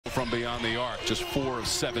from beyond the arc. Just 4 of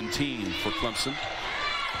 17 for Clemson.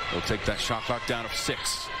 They'll take that shot clock down to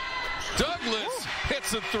 6. Douglas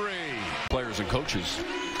hits a 3. Players and coaches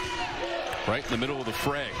right in the middle of the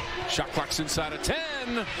fray. Shot clock's inside of 10.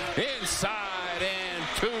 Inside and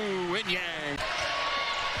 2 in Yang.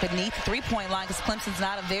 Beneath the three-point line, because Clemson's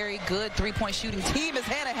not a very good three-point shooting team, is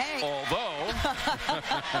Hannah Hank. Although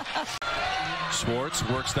Swartz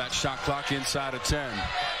works that shot clock inside of 10.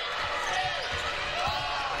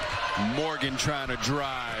 Morgan trying to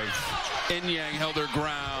drive. Inyang held her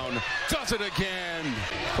ground. Does it again.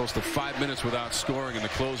 Close to 5 minutes without scoring in the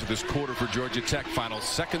close of this quarter for Georgia Tech. Final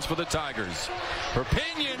seconds for the Tigers.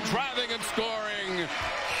 Perpignan driving and scoring.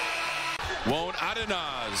 Won't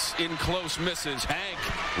Adenaz in close misses. Hank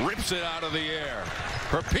rips it out of the air.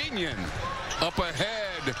 Perpignan up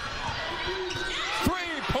ahead.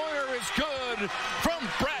 Three-pointer is good from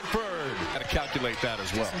Bradford. Got to calculate that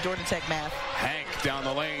as well. Some Georgia Tech math. Hank down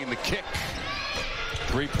the lane, the kick.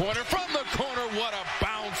 Three-pointer from the corner. What a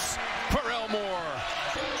bounce for Elmore.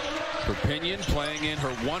 Perpignan playing in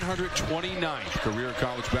her 129th career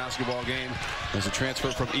college basketball game as a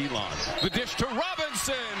transfer from Elon. The dish to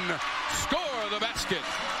Robinson. Score the basket.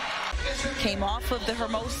 Came off of the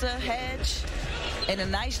Hermosa hedge, and a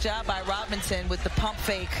nice job by Robinson with the pump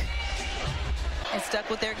fake. And stuck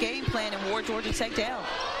with their game plan and wore Georgia Tech down.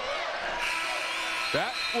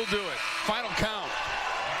 That will do it. Final count.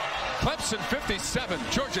 Clemson 57,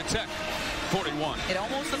 Georgia Tech 41. It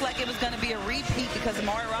almost looked like it was going to be a repeat because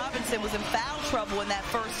Amari Robinson was in foul trouble in that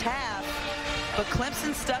first half. But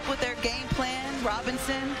Clemson stuck with their game plan.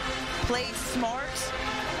 Robinson played smart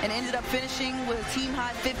and ended up finishing with a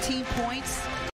team-high 15 points.